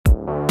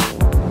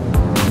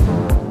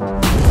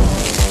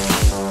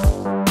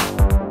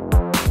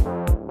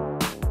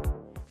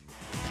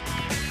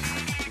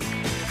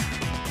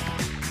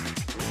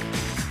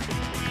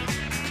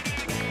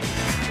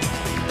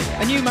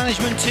new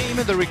management team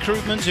and the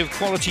recruitment of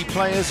quality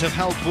players have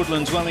helped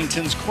Woodlands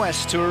Wellington's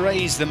quest to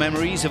erase the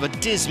memories of a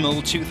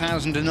dismal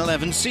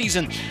 2011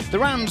 season. The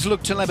Rams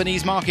looked to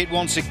Lebanese market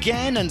once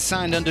again and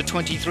signed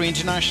under-23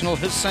 international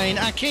Hussein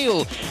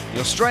Akil. The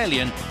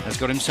Australian has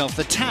got himself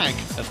the tag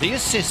of the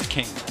assist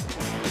king.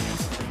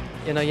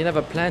 You know, you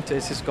never plan to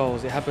assist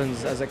goals. It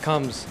happens as it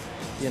comes.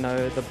 You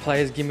know, the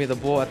players give me the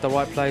ball at the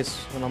right place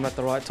when I'm at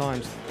the right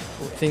times.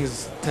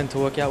 Things tend to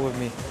work out with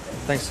me,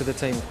 thanks to the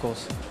team, of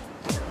course.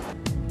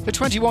 The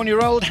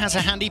 21-year-old has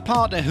a handy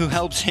partner who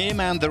helps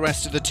him and the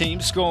rest of the team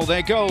score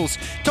their goals.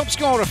 Top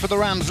scorer for the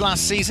Rams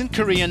last season,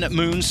 Korean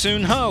Moon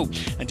Soon-ho.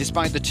 And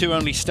despite the two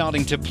only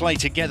starting to play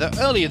together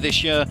earlier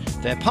this year,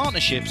 their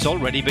partnership's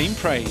already been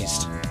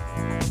praised.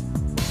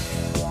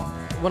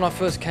 When I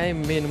first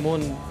came, me and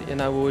Moon, you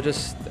know, we were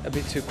just a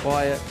bit too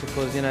quiet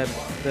because, you know,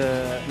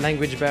 the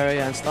language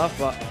barrier and stuff.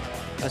 But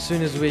as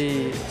soon as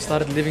we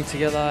started living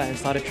together and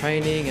started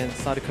training and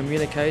started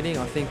communicating,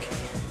 I think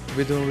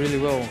we're doing really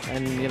well.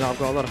 And, you know, I've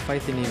got a lot of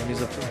faith in him.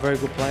 He's a very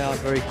good player,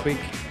 very quick,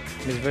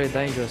 and he's very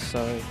dangerous.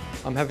 So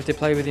I'm happy to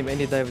play with him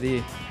any day of the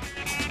year.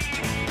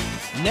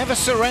 Never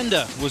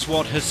surrender was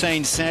what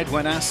Hussein said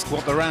when asked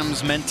what the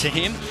Rams meant to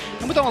him.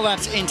 And with all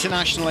that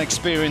international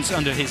experience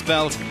under his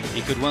belt,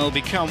 he could well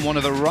become one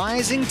of the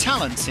rising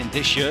talents in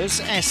this year's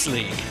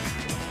S.League.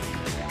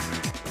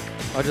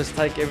 I just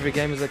take every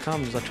game as it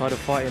comes. I try to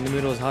fight in the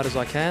middle as hard as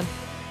I can,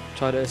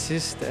 try to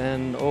assist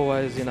and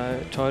always, you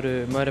know, try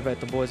to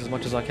motivate the boys as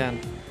much as I can.